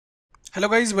Hello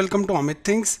guys, welcome to Amit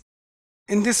Things.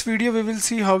 In this video we will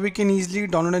see how we can easily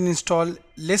download and install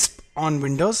LISP on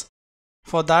Windows.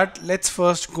 For that, let's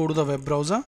first go to the web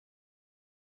browser.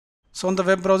 So on the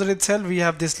web browser itself we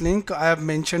have this link. I have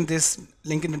mentioned this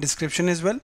link in the description as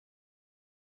well.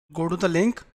 Go to the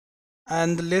link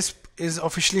and the LISP is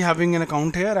officially having an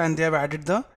account here and they have added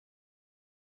the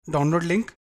download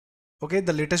link. Okay,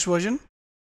 the latest version.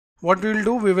 What we will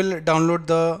do, we will download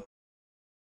the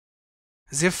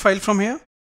zip file from here.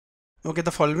 Okay,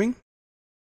 the following.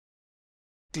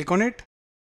 Click on it.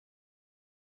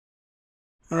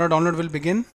 Now our download will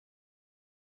begin.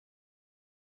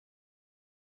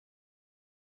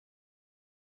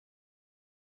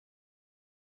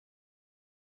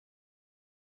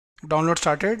 Download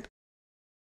started.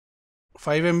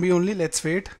 5 MB only. Let's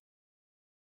wait.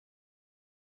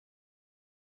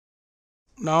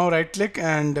 Now right click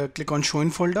and click on show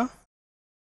in folder.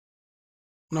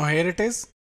 Now here it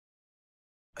is.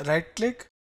 Right click.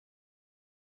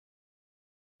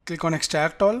 Click on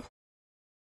extract all.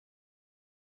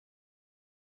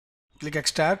 Click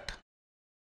extract.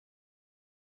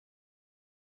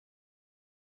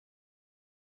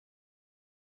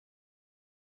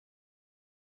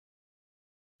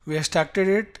 We extracted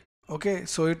it. Okay,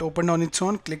 so it opened on its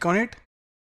own. Click on it.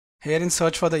 Here in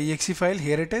search for the exe file,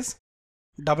 here it is.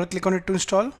 Double click on it to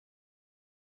install.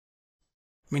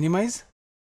 Minimize.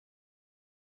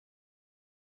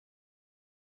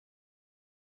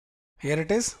 Here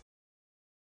it is.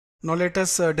 Now let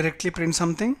us directly print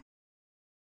something.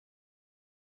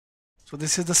 So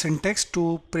this is the syntax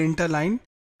to print a line.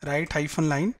 Write hyphen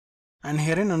line and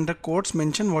here in under quotes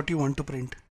mention what you want to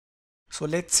print. So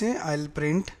let's say I'll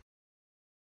print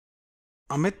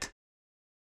Amit.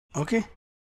 Okay.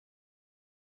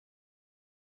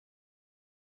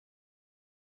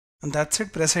 And that's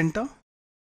it. Press enter.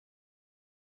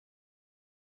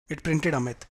 It printed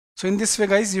Amit. So in this way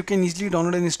guys, you can easily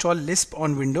download and install LISP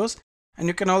on Windows and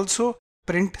you can also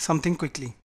print something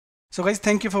quickly. So guys,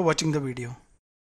 thank you for watching the video.